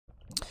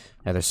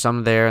Yeah, there's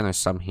some there and there's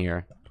some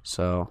here.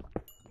 So,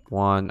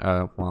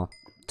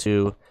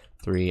 2,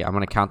 3. I'm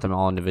gonna count them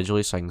all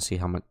individually so I can see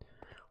how much.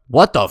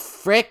 What the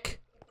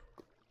frick?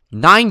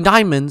 9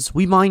 diamonds.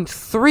 We mined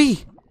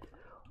 3.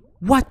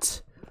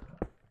 What?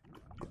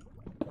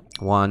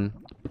 1,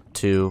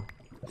 2,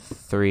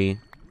 3,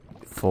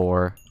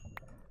 4,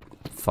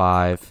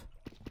 5,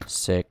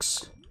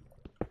 6,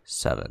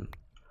 7.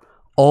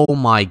 Oh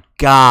my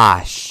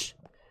gosh.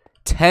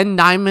 10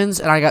 diamonds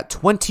and I got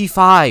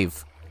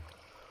 25.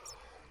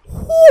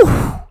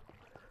 Whew.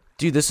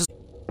 Dude, this is...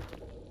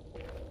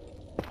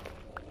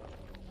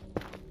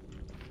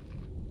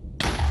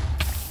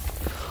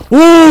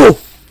 Ooh!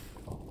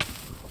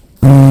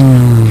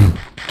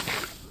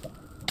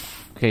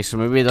 Okay, so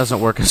maybe it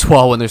doesn't work as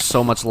well when there's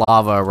so much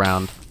lava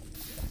around.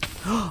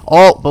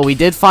 Oh, but we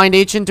did find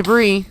ancient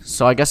debris,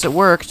 so I guess it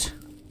worked.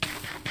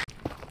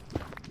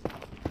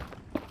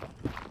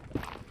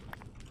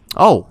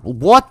 Oh,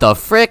 what the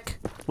frick?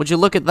 Would you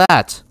look at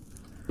that?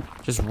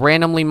 Just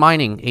randomly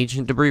mining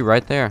ancient debris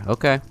right there.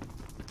 Okay.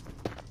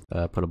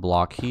 Put a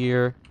block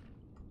here.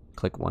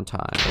 Click one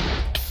time.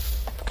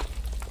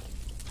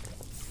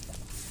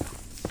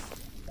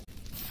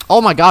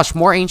 Oh my gosh,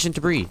 more ancient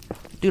debris.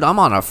 Dude, I'm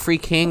on a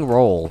freaking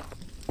roll.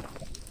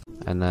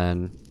 And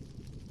then...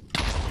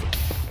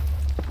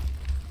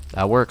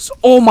 that works.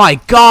 Oh my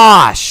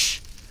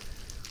gosh!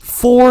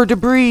 4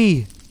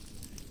 debris!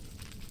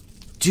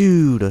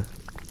 Dude.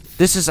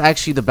 This is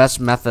actually the best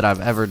method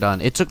I've ever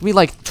done. It took me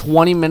like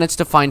 20 minutes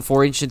to find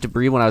 4 ancient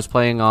debris when I was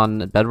playing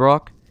on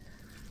Bedrock.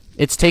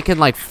 It's taken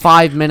like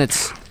 5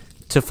 minutes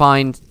to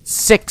find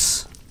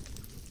 6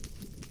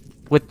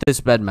 with this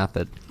bed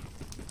method.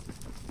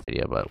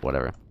 Yeah, but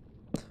whatever.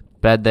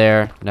 Bed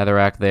there,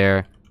 netherrack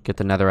there. Get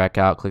the netherrack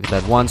out, click the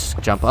bed once,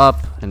 jump up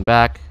and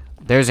back.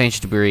 There's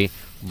ancient debris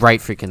right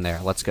freaking there.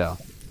 Let's go.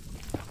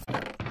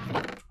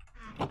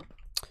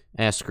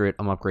 Screw it.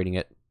 I'm upgrading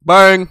it.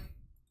 Bang!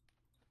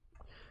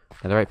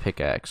 Netherite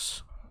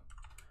pickaxe.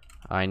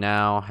 I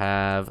now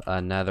have a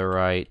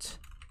netherite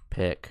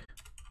pick.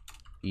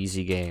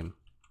 Easy game.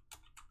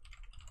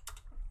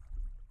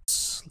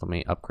 Let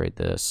me upgrade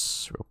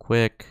this real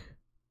quick.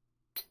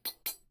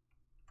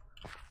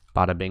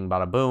 Bada bing,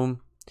 bada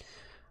boom.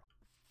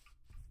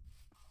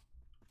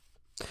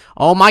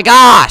 Oh my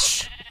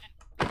gosh!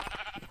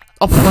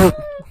 Oh,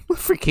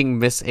 freaking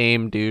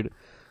misaim, dude.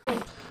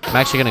 I'm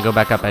actually gonna go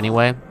back up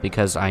anyway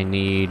because I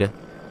need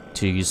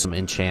to use some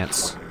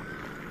enchants.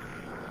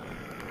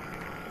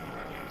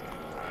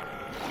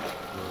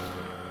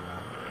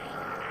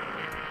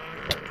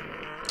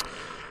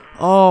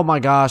 Oh my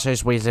gosh, I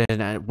just wasted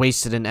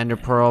an ender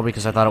pearl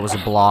because I thought it was a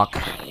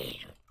block.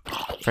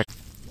 Frick.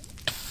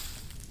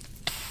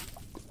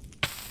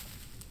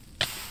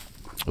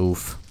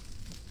 Oof.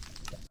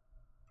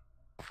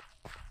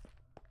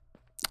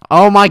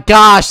 Oh my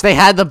gosh, they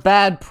had the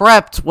bad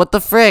prepped. What the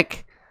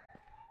frick?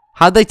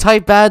 How'd they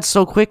type bad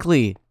so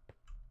quickly?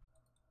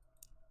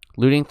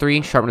 Looting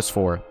 3, sharpness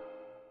 4.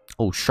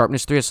 Oh,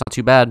 sharpness 3, it's not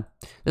too bad.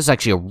 This is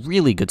actually a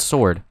really good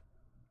sword.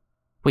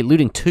 Wait,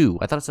 looting 2.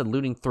 I thought it said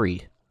looting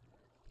 3.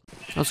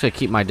 I'm just gonna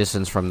keep my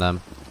distance from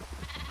them.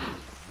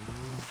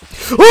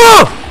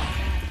 Oh!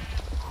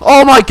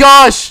 Oh my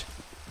gosh!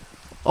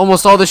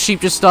 Almost all the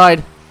sheep just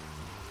died.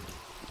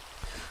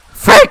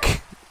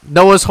 Frick!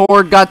 Noah's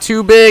horde got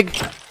too big.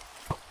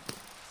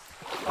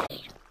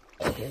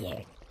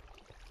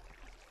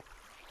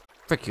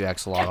 Frick you,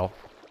 Axolotl.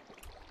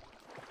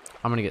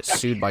 I'm gonna get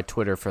sued by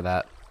Twitter for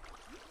that.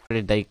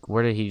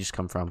 Where did he just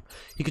come from?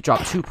 He could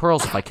drop 2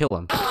 pearls if I kill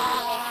him.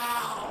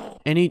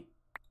 And he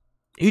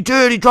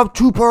did! He dropped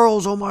 2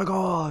 pearls! Oh my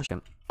gosh!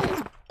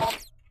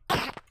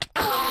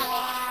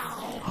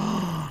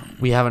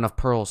 We have enough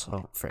pearls.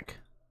 Oh, frick.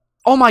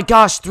 Oh my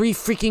gosh! 3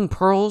 freaking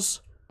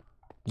pearls?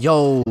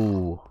 Yo!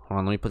 Hold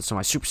on, let me put this in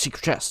my super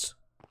secret chest.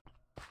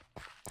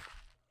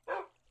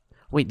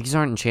 Wait, these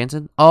aren't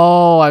enchanted?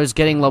 Oh, I was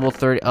getting level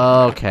 30.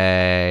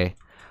 Okay.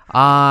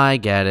 I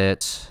get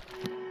it.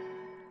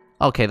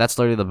 Okay, that's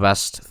literally the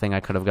best thing I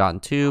could have gotten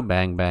too.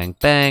 Bang, bang,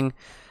 bang.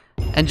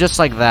 And just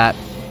like that,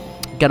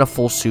 get a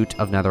full suit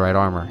of netherite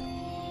armor.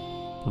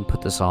 And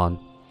put this on.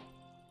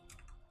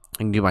 I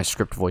can do my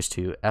script voice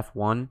too.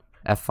 F1,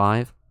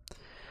 F5.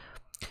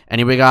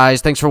 Anyway,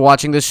 guys, thanks for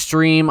watching this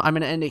stream. I'm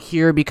going to end it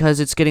here because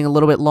it's getting a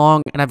little bit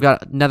long, and I've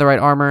got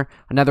netherite armor,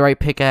 a netherite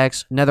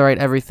pickaxe, netherite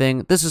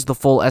everything. This is the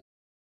full